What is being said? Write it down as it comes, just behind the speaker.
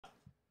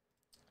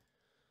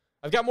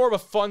I've got more of a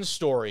fun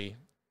story.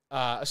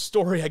 A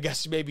story, I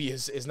guess maybe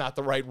is not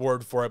the right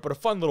word for it, but a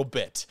fun little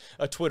bit,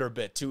 a Twitter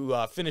bit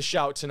to finish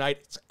out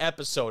tonight's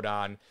episode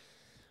on.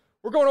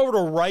 We're going over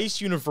to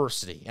Rice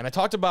University, and I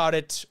talked about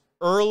it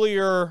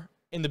earlier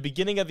in the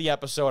beginning of the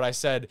episode. I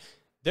said,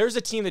 there's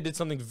a team that did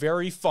something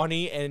very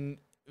funny and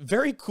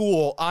very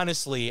cool,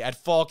 honestly, at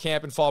fall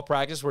camp and fall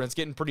practice when it's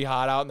getting pretty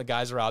hot out and the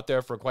guys are out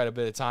there for quite a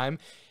bit of time.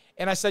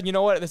 And I said, you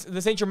know what?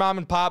 This ain't your mom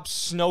and pop's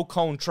snow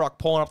cone truck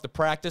pulling up the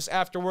practice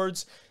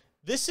afterwards.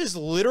 This is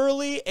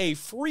literally a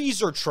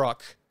freezer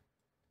truck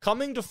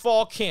coming to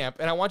fall camp,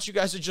 and I want you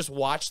guys to just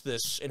watch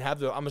this and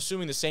have I'm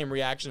assuming the same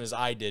reaction as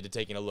I did to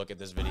taking a look at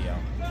this video.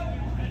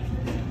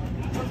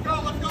 Let's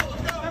go, let's go,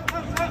 let's go.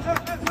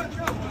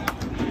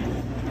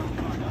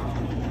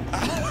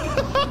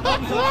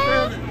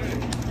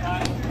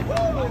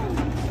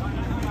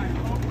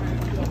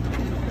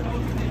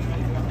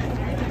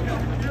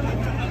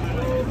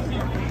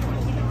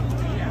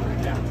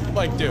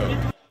 Like, dude,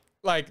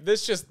 like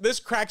this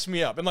cracks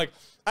me up. And like,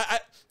 I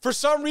for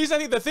some reason, I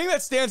think the thing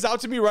that stands out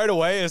to me right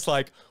away is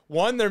like,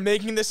 one, they're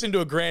making this into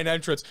a grand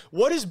entrance.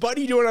 What is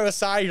Buddy doing on the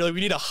side here? Like,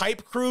 we need a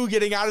hype crew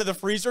getting out of the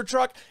freezer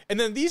truck. And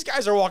then these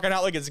guys are walking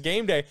out like it's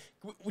game day.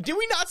 Did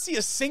we not see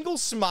a single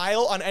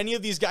smile on any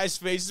of these guys'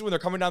 faces when they're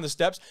coming down the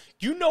steps?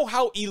 You know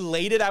how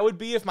elated I would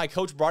be if my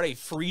coach brought a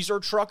freezer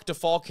truck to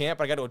fall camp.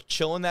 I got to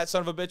chill in that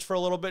son of a bitch for a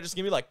little bit. Just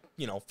give me like,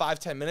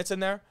 5-10 minutes in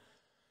there.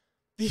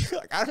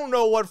 I don't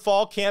know what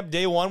fall camp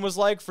day one was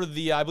like for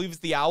the, I believe it's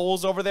the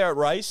Owls over there at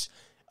Rice.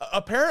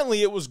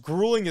 Apparently it was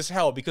grueling as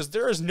hell because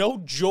there is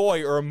no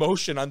joy or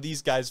emotion on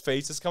these guys'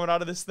 faces coming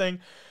out of this thing.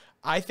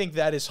 I think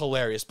that is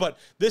hilarious. But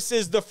this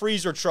is the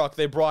freezer truck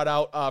they brought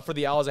out for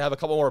the Owls. I have a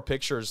couple more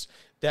pictures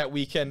that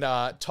we can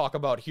talk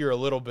about here a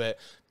little bit.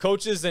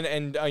 Coaches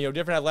and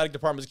different athletic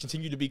departments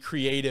continue to be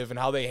creative in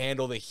how they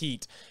handle the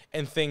heat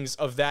and things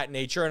of that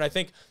nature. And I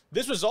think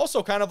this was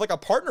also kind of like a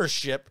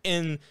partnership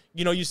in,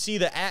 you see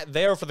the at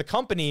there for the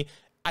company.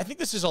 I think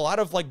this is a lot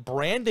of like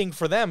branding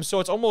for them. So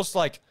it's almost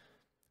like,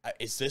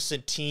 is this a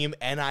team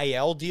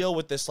NIL deal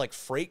with this like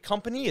freight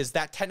company? Is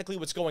that technically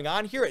what's going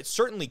on here? It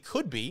certainly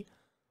could be.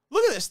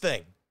 Look at this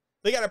thing.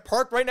 They got it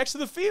parked right next to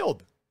the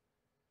field.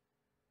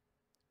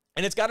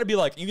 And it's got to be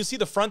like, you can see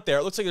the front there.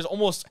 It looks like there's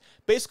almost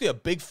basically a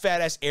big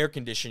fat ass air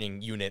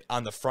conditioning unit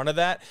on the front of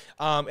that.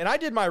 And I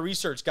did my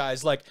research,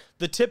 guys. Like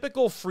the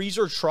typical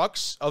freezer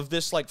trucks of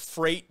this like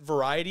freight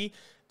variety,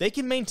 they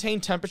can maintain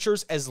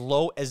temperatures as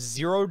low as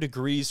 0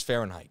 degrees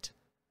Fahrenheit.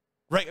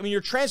 Right? I mean,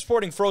 you're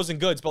transporting frozen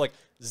goods, but like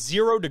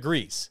 0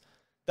 degrees.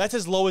 That's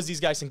as low as these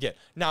guys can get.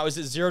 Now, is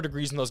it 0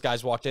 degrees when those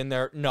guys walked in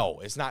there? No,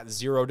 it's not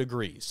 0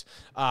 degrees.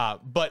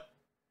 But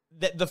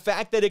the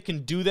fact that it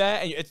can do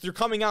that, and they're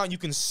coming out and you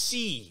can just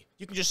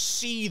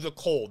see the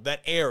cold,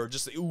 that air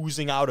just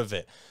oozing out of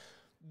it.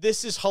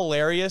 This is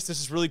hilarious. This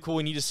is really cool.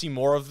 We need to see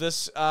more of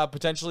this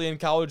potentially in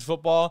college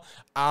football.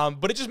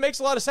 But it just makes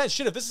a lot of sense.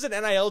 Shit, if this is an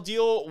NIL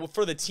deal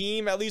for the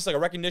team, at least like a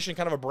recognition,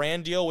 kind of a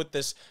brand deal with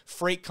this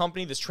freight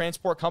company, this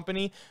transport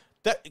company,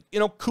 that,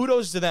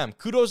 kudos to them.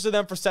 Kudos to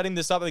them for setting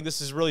this up. I think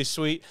this is really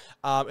sweet.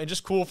 And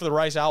just cool for the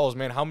Rice Owls,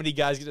 man. How many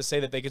guys get to say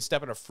that they could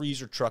step in a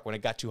freezer truck when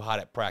it got too hot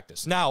at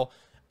practice? Now,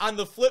 on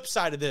the flip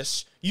side of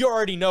this, you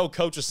already know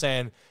coach is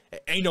saying,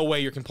 ain't no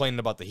way you're complaining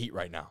about the heat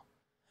right now.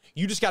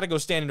 You just got to go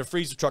stand in a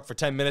freezer truck for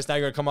 10 minutes. Now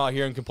you're going to come out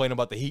here and complain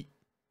about the heat,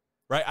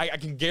 right? I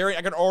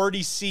can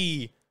already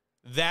see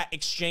that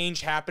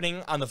exchange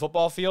happening on the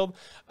football field.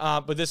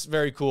 But this is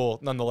very cool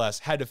nonetheless.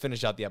 Had to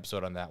finish out the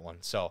episode on that one.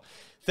 So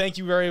thank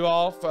you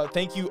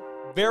thank you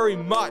very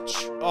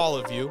much, all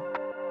of you.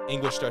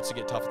 English starts to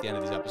get tough at the end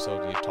of these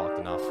episodes. We've talked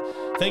enough.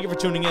 Thank you for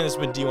tuning in. This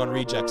has been D1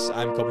 Rejects.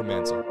 I'm Cobra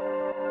Manzo.